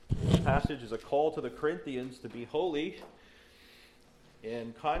passage is a call to the Corinthians to be holy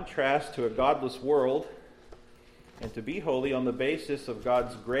in contrast to a godless world, and to be holy on the basis of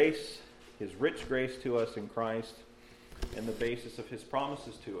God's grace, His rich grace to us in Christ, and the basis of His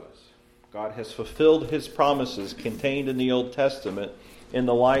promises to us. God has fulfilled His promises contained in the Old Testament in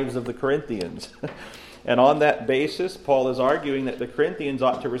the lives of the Corinthians. And on that basis, Paul is arguing that the Corinthians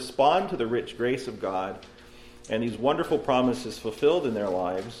ought to respond to the rich grace of God and these wonderful promises fulfilled in their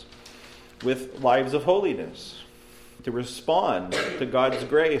lives with lives of holiness, to respond to God's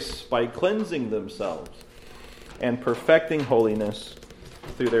grace by cleansing themselves and perfecting holiness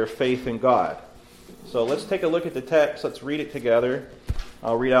through their faith in God. So let's take a look at the text. Let's read it together.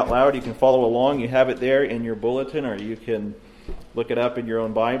 I'll read out loud. You can follow along. You have it there in your bulletin, or you can look it up in your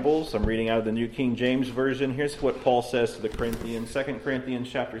own Bibles. I'm reading out of the New King James Version. Here's what Paul says to the Corinthians. 2 Corinthians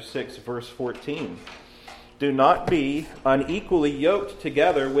chapter 6, verse 14. Do not be unequally yoked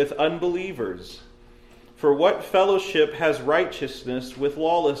together with unbelievers. For what fellowship has righteousness with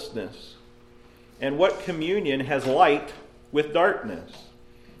lawlessness? And what communion has light with darkness?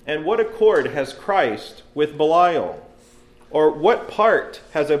 And what accord has Christ with Belial? Or what part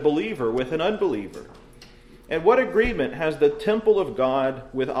has a believer with an unbeliever? And what agreement has the temple of God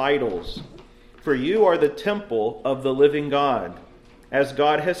with idols? For you are the temple of the living God. As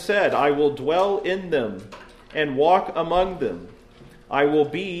God has said, I will dwell in them and walk among them. I will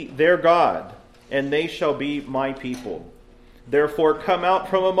be their God, and they shall be my people. Therefore come out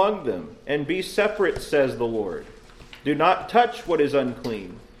from among them, and be separate, says the Lord. Do not touch what is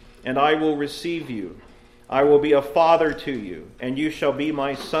unclean, and I will receive you. I will be a father to you, and you shall be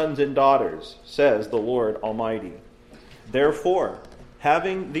my sons and daughters, says the Lord Almighty. Therefore,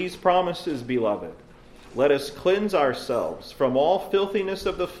 having these promises, beloved, let us cleanse ourselves from all filthiness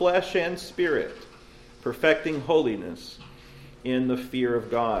of the flesh and spirit, perfecting holiness in the fear of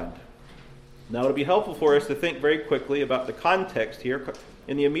God. Now, it'll be helpful for us to think very quickly about the context here.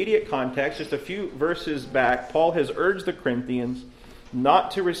 In the immediate context, just a few verses back, Paul has urged the Corinthians not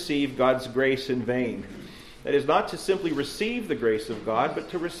to receive God's grace in vain. That is, not to simply receive the grace of God,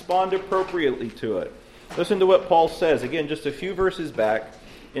 but to respond appropriately to it. Listen to what Paul says, again, just a few verses back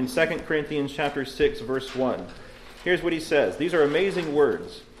in 2 Corinthians chapter 6, verse 1. Here's what he says. These are amazing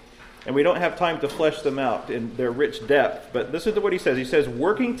words, and we don't have time to flesh them out in their rich depth. But listen to what he says. He says,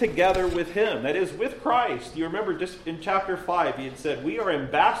 working together with Him, that is, with Christ. You remember just in chapter 5, he had said, we are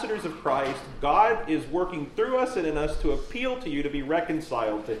ambassadors of Christ. God is working through us and in us to appeal to you to be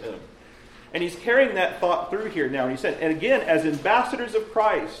reconciled to Him. And he's carrying that thought through here now. And he said, and again, as ambassadors of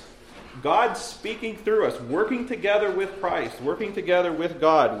Christ, God speaking through us, working together with Christ, working together with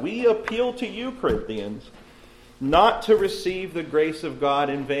God, we appeal to you, Corinthians, not to receive the grace of God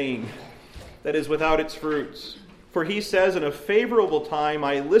in vain, that is, without its fruits. For he says, in a favorable time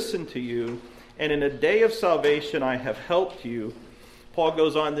I listened to you, and in a day of salvation I have helped you. Paul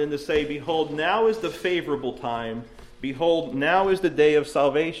goes on then to say, behold, now is the favorable time. Behold, now is the day of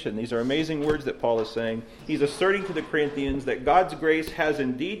salvation. These are amazing words that Paul is saying. He's asserting to the Corinthians that God's grace has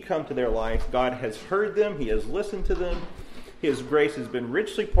indeed come to their life. God has heard them. He has listened to them. His grace has been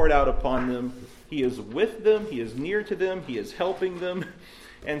richly poured out upon them. He is with them. He is near to them. He is helping them.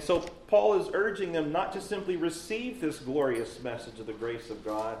 And so Paul is urging them not to simply receive this glorious message of the grace of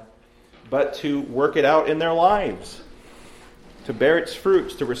God, but to work it out in their lives, to bear its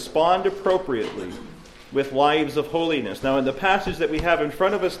fruits, to respond appropriately with lives of holiness. Now, in the passage that we have in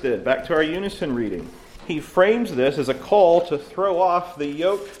front of us, back to our unison reading, he frames this as a call to throw off the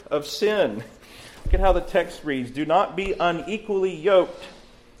yoke of sin. Look at how the text reads, do not be unequally yoked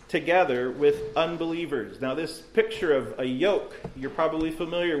together with unbelievers. Now, this picture of a yoke, you're probably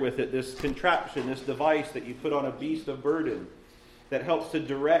familiar with it, this contraption, this device that you put on a beast of burden that helps to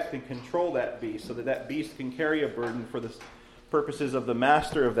direct and control that beast so that that beast can carry a burden for the purposes of the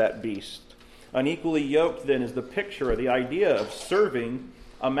master of that beast. Unequally yoked, then, is the picture or the idea of serving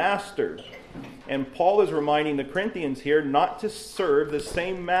a master. And Paul is reminding the Corinthians here not to serve the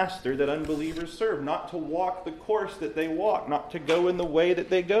same master that unbelievers serve, not to walk the course that they walk, not to go in the way that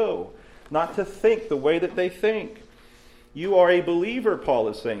they go, not to think the way that they think. You are a believer, Paul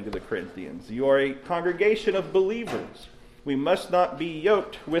is saying to the Corinthians. You are a congregation of believers. We must not be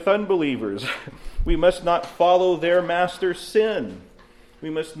yoked with unbelievers. We must not follow their master's sin. We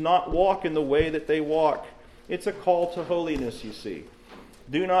must not walk in the way that they walk. It's a call to holiness, you see.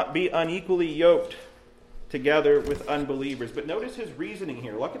 Do not be unequally yoked together with unbelievers. But notice his reasoning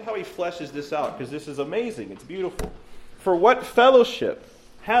here. Look at how he fleshes this out, because this is amazing. It's beautiful. For what fellowship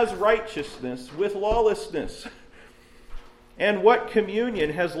has righteousness with lawlessness? And what communion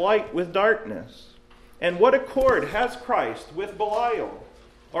has light with darkness? And what accord has Christ with Belial?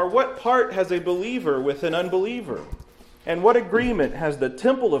 Or what part has a believer with an unbeliever? And what agreement has the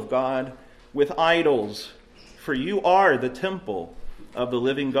temple of God with idols? For you are the temple of the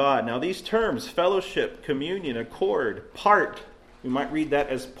living God. Now these terms, fellowship, communion, accord, part, we might read that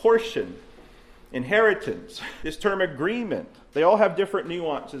as portion, inheritance. This term agreement, they all have different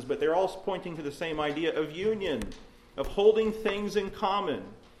nuances, but they're all pointing to the same idea of union, of holding things in common.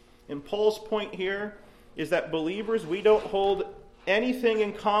 And Paul's point here is that believers, we don't hold anything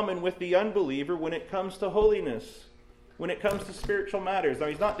in common with the unbeliever when it comes to holiness, when it comes to spiritual matters. Now,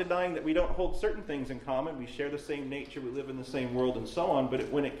 he's not denying that we don't hold certain things in common. We share the same nature, we live in the same world, and so on. But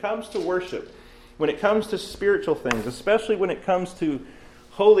when it comes to worship, when it comes to spiritual things, especially when it comes to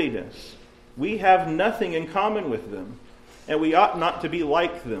holiness, we have nothing in common with them, and we ought not to be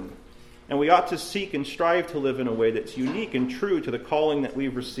like them. And we ought to seek and strive to live in a way that's unique and true to the calling that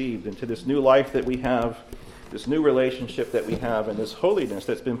we've received and to this new life that we have, this new relationship that we have, and this holiness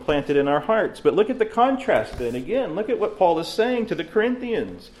that's been planted in our hearts. But look at the contrast then. Again, look at what Paul is saying to the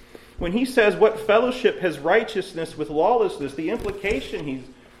Corinthians. When he says, what fellowship has righteousness with lawlessness, the implication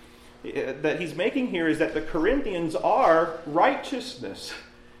that he's making here is that the Corinthians are righteousness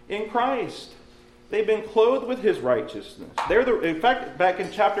in Christ. They've been clothed with his righteousness. In fact, back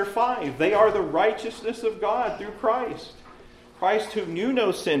in chapter 5, they are the righteousness of God through Christ. Christ, who knew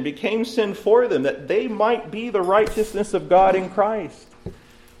no sin, became sin for them, that they might be the righteousness of God in Christ.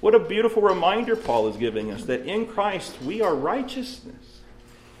 What a beautiful reminder Paul is giving us, that in Christ we are righteousness.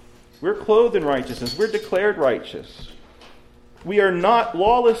 We're clothed in righteousness. We're declared righteous. We are not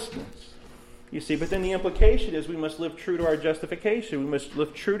lawlessness. You see, but then the implication is we must live true to our justification. We must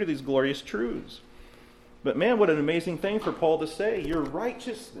live true to these glorious truths. But man, what an amazing thing for Paul to say. Your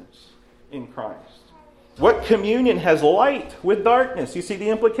righteousness in Christ. What communion has light with darkness? You see the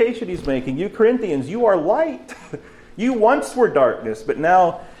implication he's making. You Corinthians, you are light. You once were darkness, but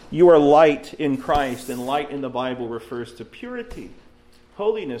now you are light in Christ. And light in the Bible refers to purity,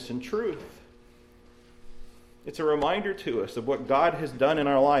 holiness, and truth. It's a reminder to us of what God has done in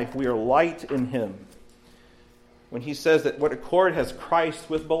our life. We are light in him. When he says that what accord has Christ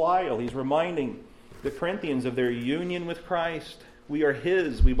with Belial, he's reminding the Corinthians of their union with Christ. We are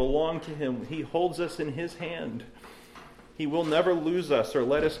his. We belong to him. He holds us in his hand. He will never lose us or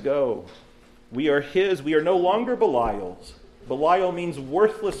let us go. We are his. We are no longer Belial's. Belial means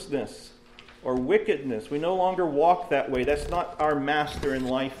worthlessness or wickedness. We no longer walk that way. That's not our master in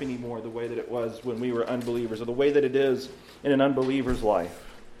life anymore, the way that it was when we were unbelievers, or the way that it is in an unbeliever's life.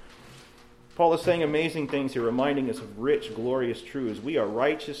 Paul is saying amazing things here, reminding us of rich, glorious truths. We are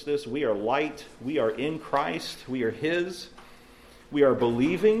righteousness. We are light. We are in Christ. We are his. We are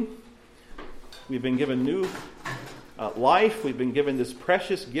believing. We've been given new life. We've been given this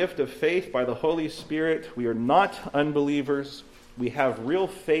precious gift of faith by the Holy Spirit. We are not unbelievers. We have real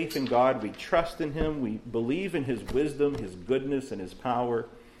faith in God. We trust in him. We believe in his wisdom, his goodness, and his power.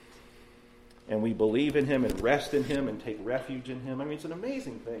 And we believe in him and rest in him and take refuge in him. I mean, it's an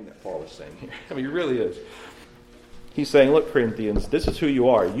amazing thing that Paul is saying here. I mean, it really is. He's saying, look, Corinthians, this is who you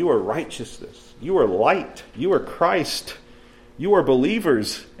are. You are righteousness. You are light. You are Christ. You are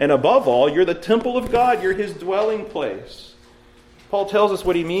believers. And above all, you're the temple of God. You're his dwelling place. Paul tells us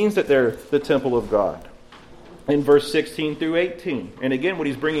what he means that they're the temple of God in verse 16 through 18. And again, what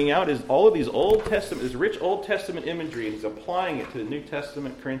he's bringing out is all of these Old Testament, this rich Old Testament imagery, and he's applying it to the New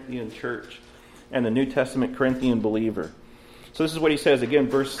Testament Corinthian church and the New Testament Corinthian believer. So this is what he says again,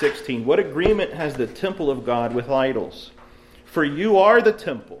 verse 16. What agreement has the temple of God with idols? For you are the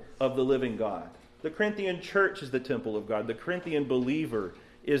temple of the living God. The Corinthian church is the temple of God. The Corinthian believer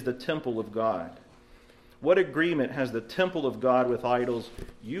is the temple of God. What agreement has the temple of God with idols?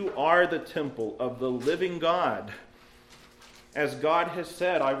 You are the temple of the living God. As God has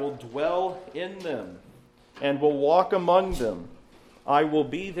said, I will dwell in them and will walk among them. I will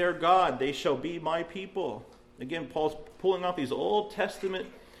be their God. They shall be my people. Again, Paul's pulling off these Old Testament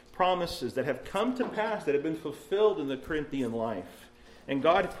promises that have come to pass, that have been fulfilled in the Corinthian life. And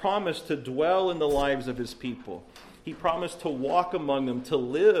God promised to dwell in the lives of his people. He promised to walk among them, to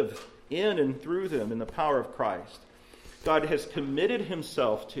live in and through them in the power of Christ. God has committed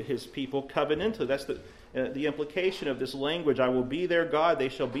himself to his people covenantally. That's the implication of this language. I will be their God, they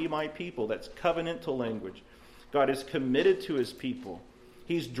shall be my people. That's covenantal language. God is committed to his people.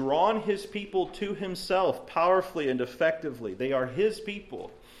 He's drawn his people to himself powerfully and effectively. They are his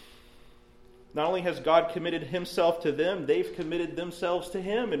people. Not only has God committed himself to them, they've committed themselves to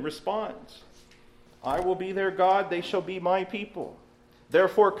him in response. I will be their God, they shall be my people.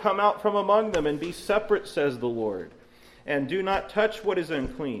 Therefore come out from among them and be separate, says the Lord, and do not touch what is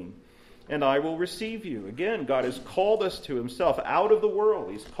unclean, and I will receive you. Again, God has called us to himself out of the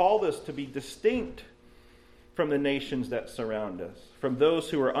world. He's called us to be distinct from the nations that surround us, from those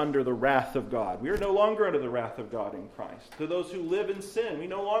who are under the wrath of God. We are no longer under the wrath of God in Christ. To those who live in sin, we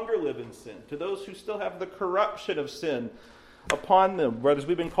no longer live in sin. To those who still have the corruption of sin upon them, brothers,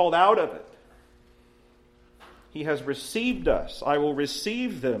 we've been called out of it. He has received us. I will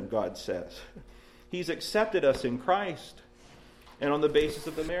receive them, God says. He's accepted us in Christ and on the basis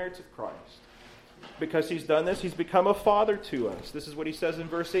of the merits of Christ. Because he's done this, he's become a father to us. This is what he says in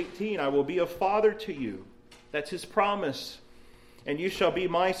verse 18. I will be a father to you. That's his promise. And you shall be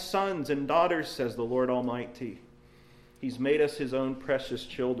my sons and daughters, says the Lord Almighty. He's made us his own precious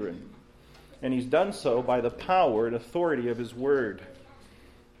children. And he's done so by the power and authority of his word.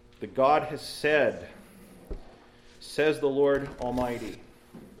 The God has said, says the Lord Almighty,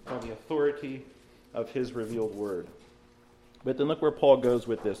 on the authority of his revealed word. But then look where Paul goes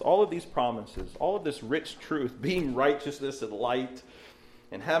with this. All of these promises, all of this rich truth, being righteousness and light,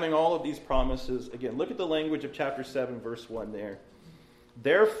 and having all of these promises. Again, look at the language of chapter 7, verse 1 there.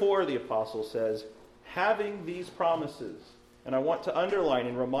 Therefore, the apostle says, having these promises. And I want to underline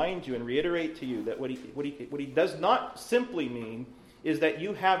and remind you and reiterate to you that what he does not simply mean is that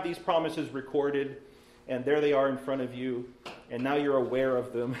you have these promises recorded and there they are in front of you and now you're aware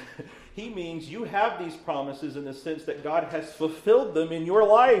of them. He means you have these promises in the sense that God has fulfilled them in your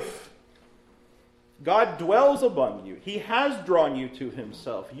life. God dwells among you. He has drawn you to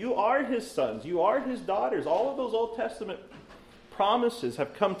himself. You are his sons. You are his daughters. All of those Old Testament promises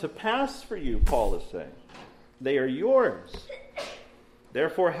have come to pass for you, Paul is saying. They are yours.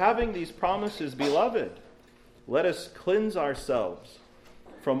 Therefore, having these promises, beloved, let us cleanse ourselves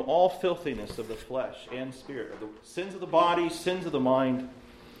from all filthiness of the flesh and spirit, of the sins of the body, sins of the mind,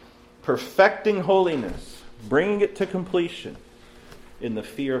 perfecting holiness, bringing it to completion in the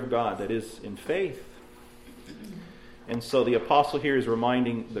fear of God, that is, in faith. And so the apostle here is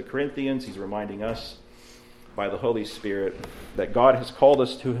reminding the Corinthians, he's reminding us by the Holy Spirit that God has called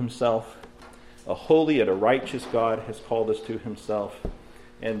us to himself. A holy and a righteous God has called us to himself.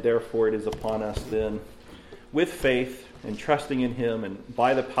 And therefore it is upon us then, with faith and trusting in him and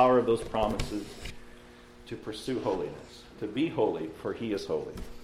by the power of those promises, to pursue holiness, to be holy, for he is holy.